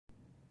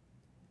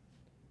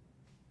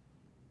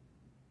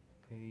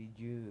Hey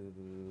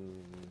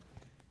you,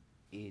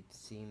 it's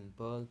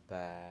simple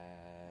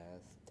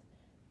past.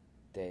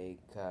 Take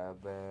a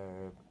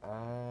verb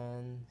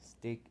and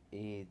stick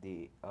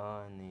it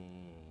on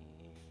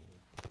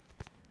it.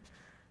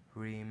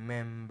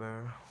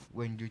 Remember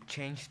when you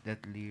change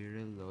that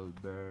little old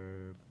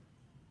verb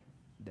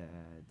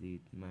that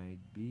it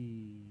might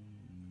be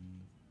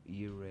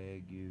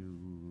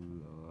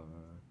irregular.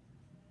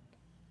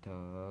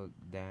 Talk,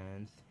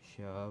 dance,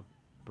 shop,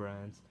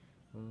 prance,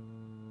 irregular.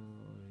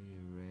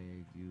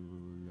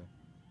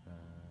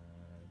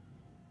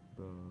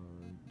 But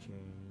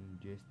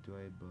changes to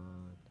I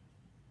bought,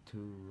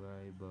 to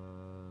I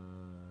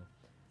bought.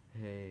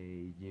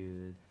 Hey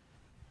dude,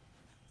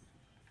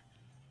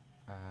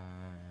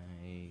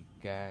 I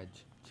got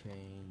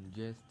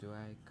changes to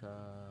I cut,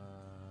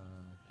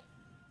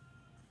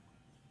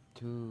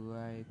 to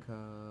I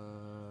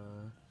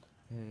cut.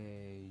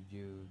 Hey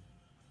dude,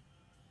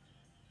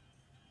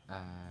 I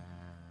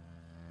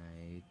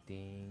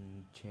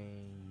think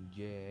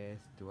changes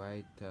to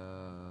I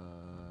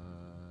thought,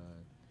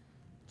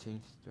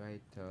 change to I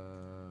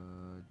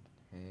thought.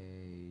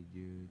 Hey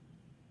dude.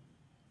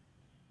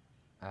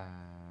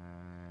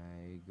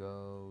 I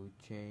go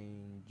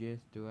changes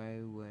to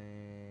I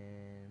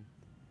went,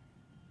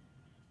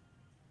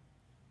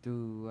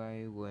 to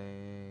I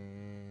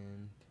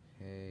went.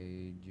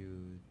 Hey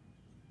Jude,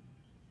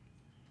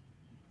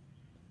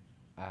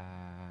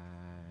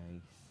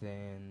 I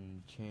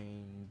send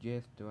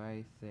changes to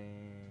I send,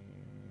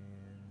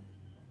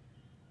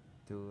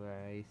 to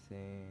I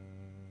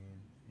send.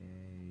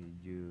 Hey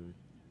Jude,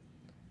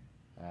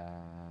 I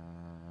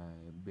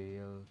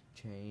build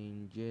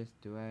changes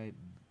to I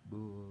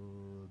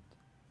build,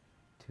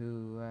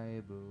 to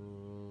I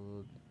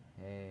build.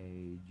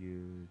 Hey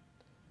Jude.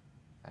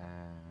 I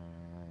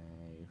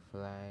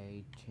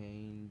fly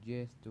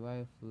changes to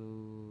I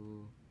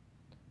flew,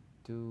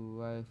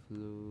 to I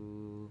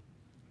flew.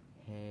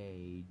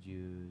 Hey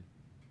Jude.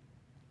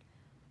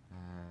 I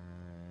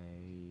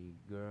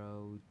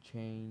grow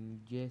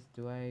changes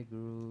to I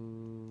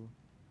grew,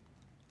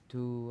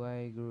 to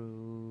I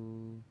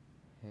grew.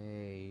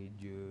 Hey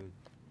Jude.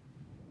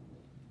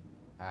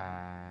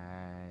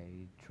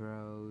 I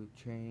throw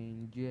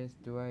changes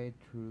to I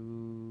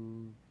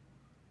threw,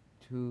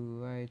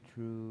 to I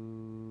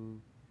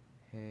threw.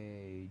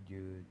 Hey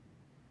Jude.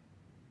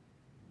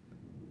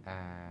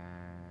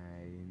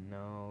 I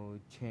know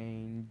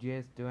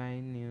changes to I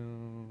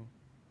knew,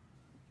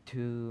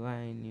 to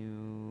I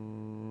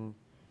knew.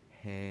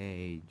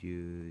 Hey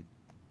Jude,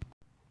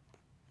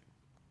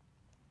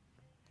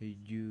 hey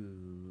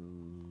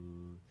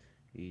Jude,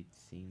 it's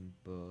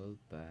simple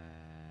past.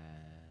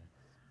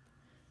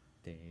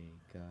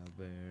 Take a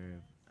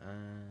verb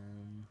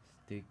and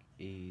stick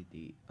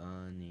it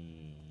on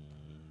it.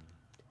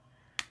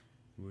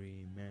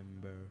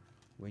 Remember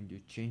when you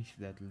change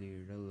that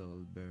little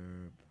old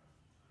verb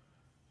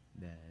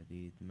that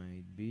it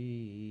might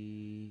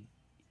be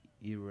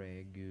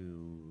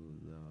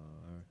irregular.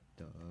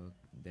 Talk,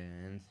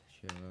 dance,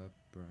 shop,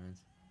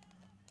 prance,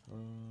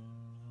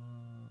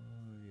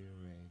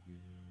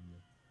 irregular.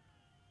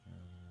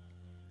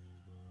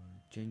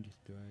 Changes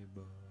to I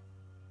bought,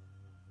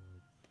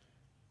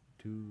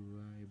 to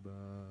I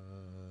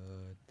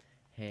bought.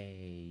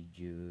 Hey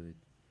Jude,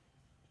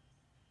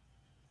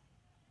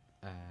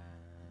 I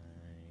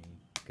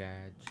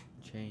got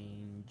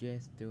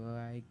changes to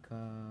I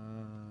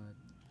caught,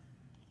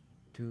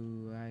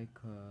 to I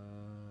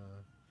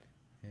caught.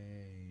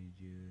 Hey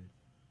Jude,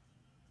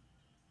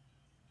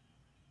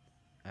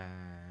 I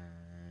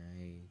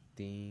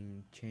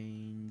think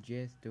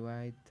changes to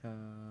I thought,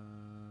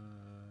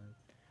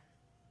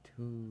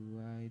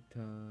 to I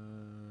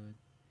thought.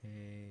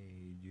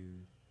 Hey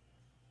Jude,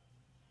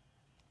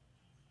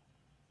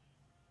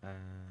 I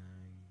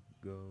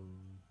go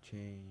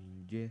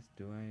changes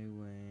to I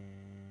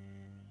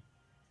went,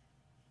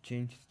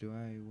 changes to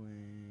I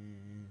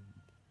went.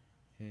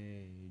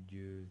 Hey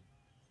Jude,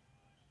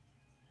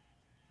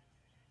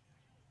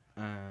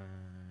 I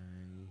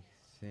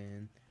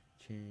send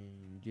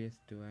changes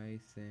to I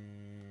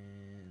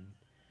send,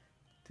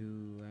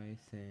 to I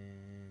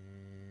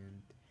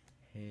send.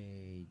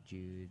 Hey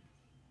Jude,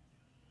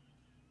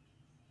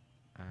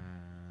 I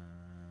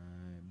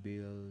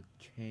build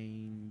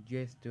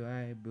changes to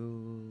I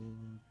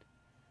build,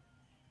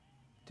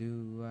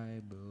 to I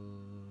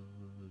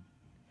build.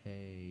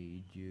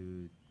 Hey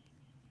Jude,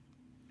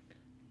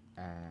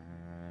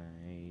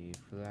 I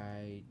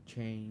fly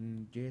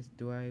changes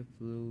to I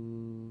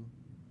flew,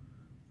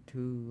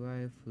 to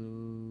I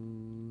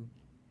flew.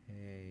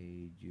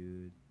 Hey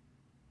Jude,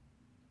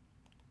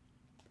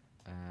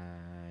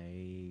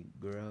 I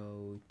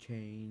grow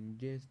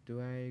changes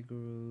to I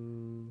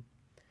grew,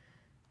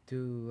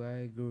 to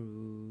I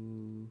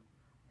grew.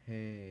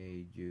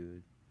 Hey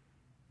Jude,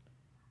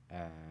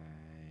 I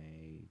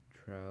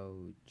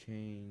throw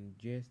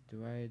changes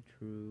to I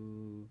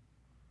threw,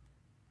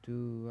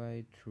 to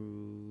I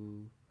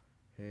threw.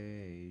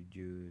 Hey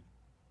Jude,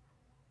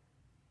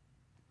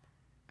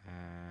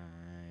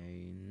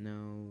 I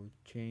know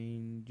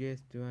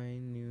changes to I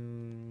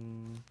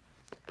knew,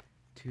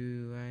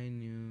 Two I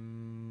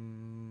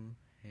knew.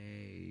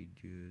 Hey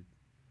Jude.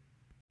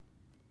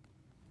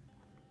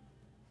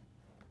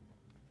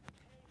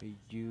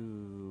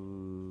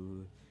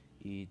 You,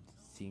 it's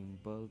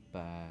simple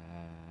past.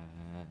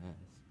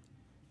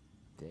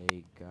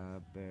 Take a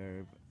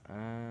verb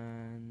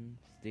and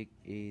stick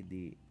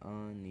ed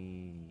on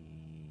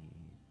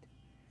it.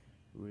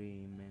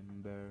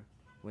 Remember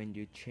when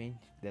you change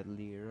that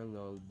little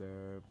old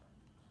verb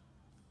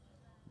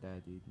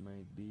that it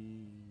might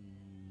be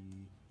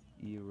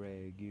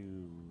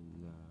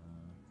irregular.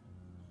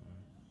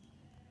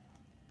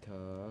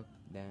 Talk,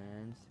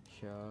 dance,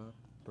 shop,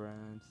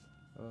 prance,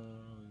 irregular.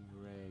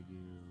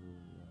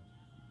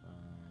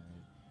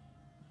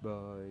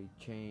 Boy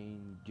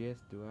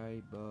changes to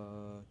I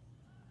bought,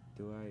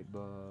 to I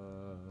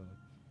bought.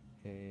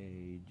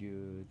 Hey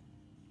Jude,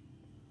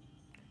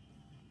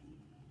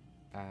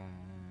 I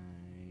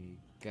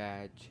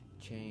catch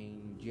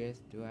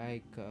changes to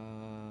I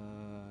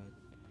cut,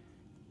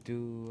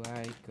 to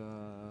I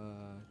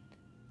cut.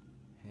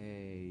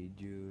 Hey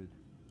Jude,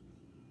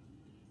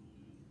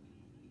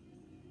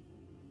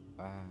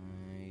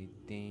 I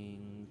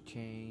think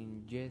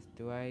changes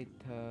to I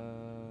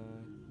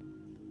thought,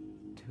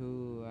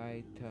 to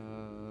I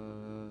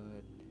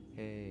thought.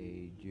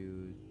 Hey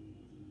Jude,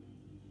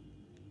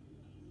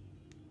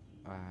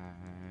 I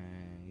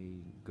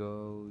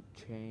go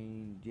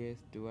changes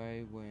to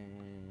I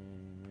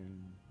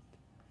went,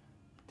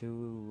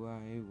 to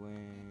I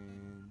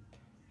went.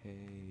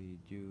 Hey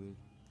Jude,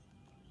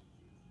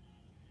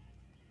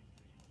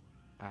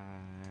 I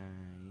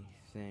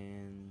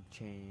send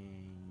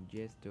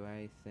changes to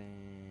I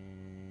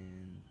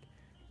send,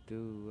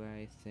 to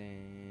I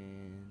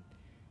send.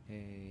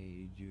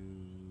 Hey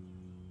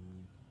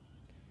Jude,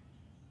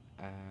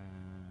 I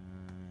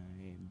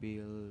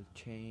build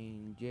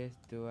changes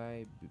to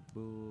I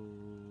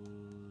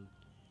build,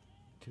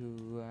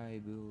 to I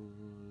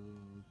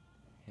build.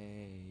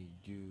 Hey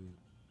Jude,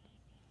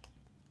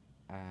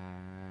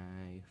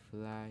 I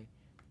fly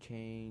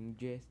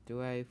changes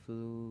to I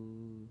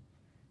flew,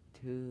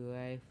 to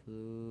I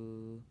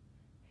flew.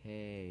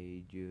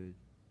 Hey Jude,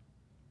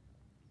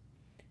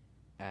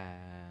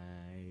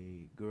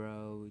 I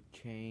grow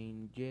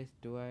changes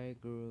to I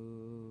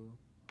grew,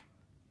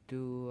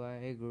 to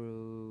I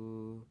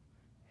grew.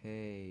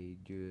 Hey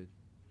Jude,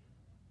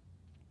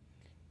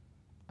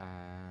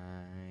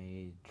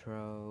 I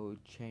throw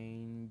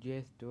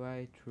changes to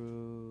I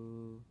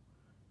threw,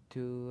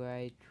 to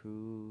I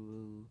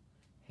threw.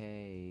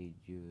 Hey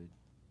Jude,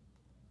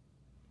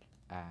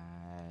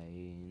 I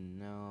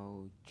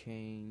know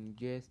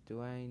changes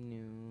to I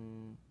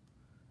knew,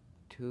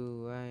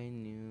 to I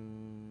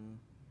knew.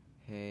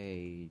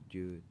 Hey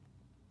Jude,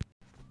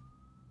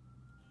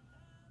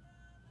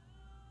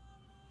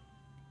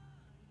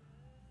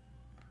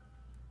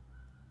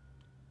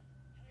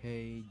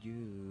 hey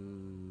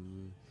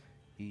Jude,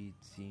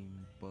 it's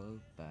simple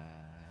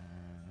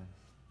past.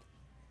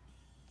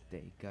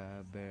 Take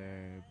a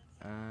verb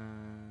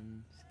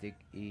and stick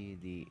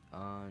ed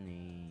on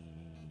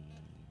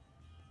it.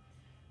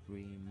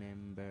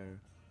 Remember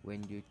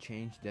when you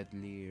change that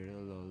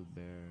little old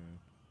verb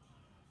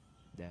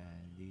that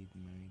it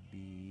might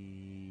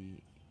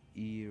be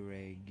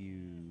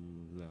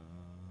irregular.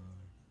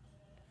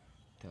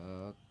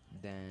 Talk,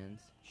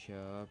 dance,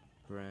 shop,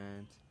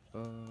 prance,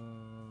 irregular.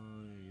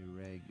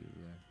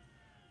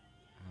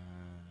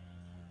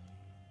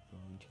 I'm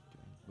going to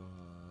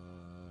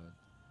but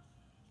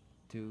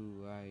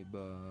to I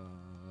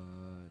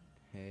but.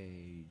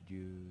 Hey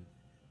Jude,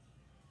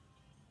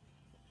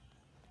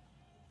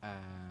 I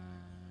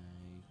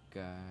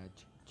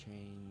got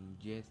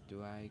changes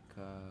to I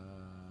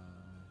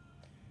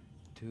cut,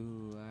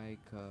 to I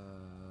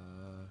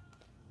cut.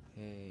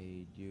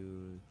 Hey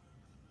Jude,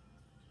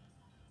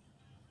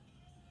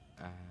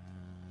 I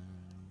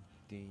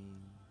think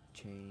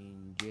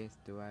changes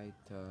to I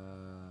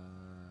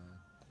thought,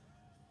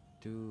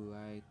 to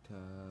I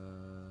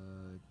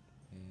thought.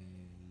 Hey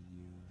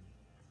Jude,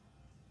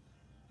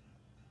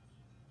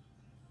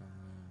 I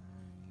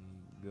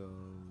go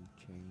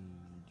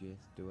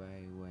changes to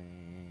I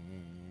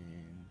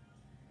went,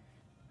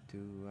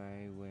 to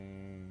I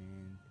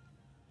went.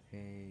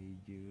 Hey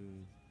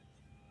Jude,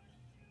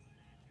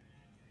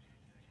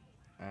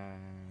 I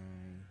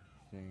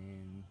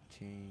send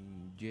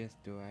changes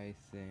to I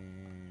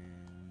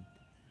send,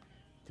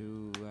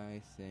 to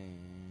I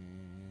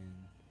send.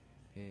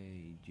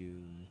 Hey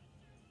Jude,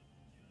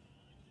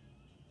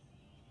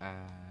 I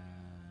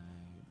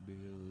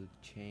build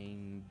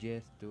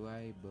changes to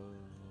I build,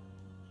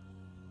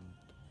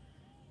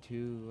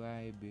 to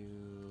I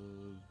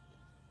build.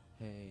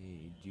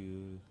 Hey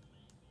Jude,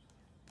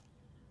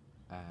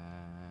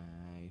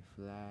 I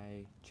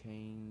fly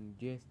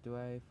changes to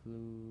I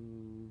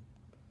flew,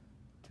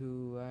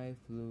 to I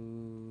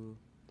flew.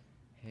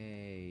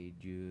 Hey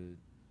Jude,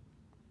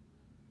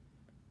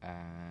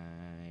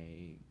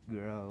 I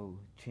grow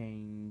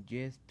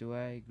changes to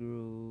I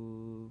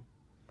grew,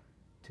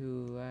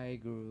 to I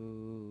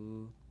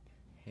grew.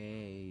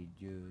 Hey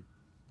Jude,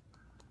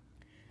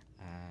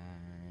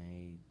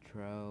 I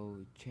throw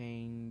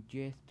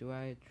changes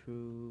right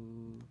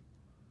through,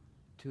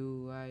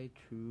 to I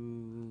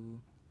true.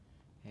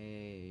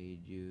 Hey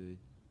Jude,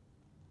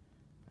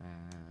 I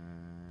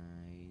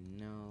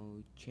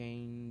know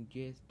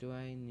changes to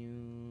I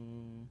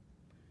knew,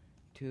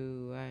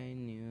 to I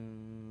knew.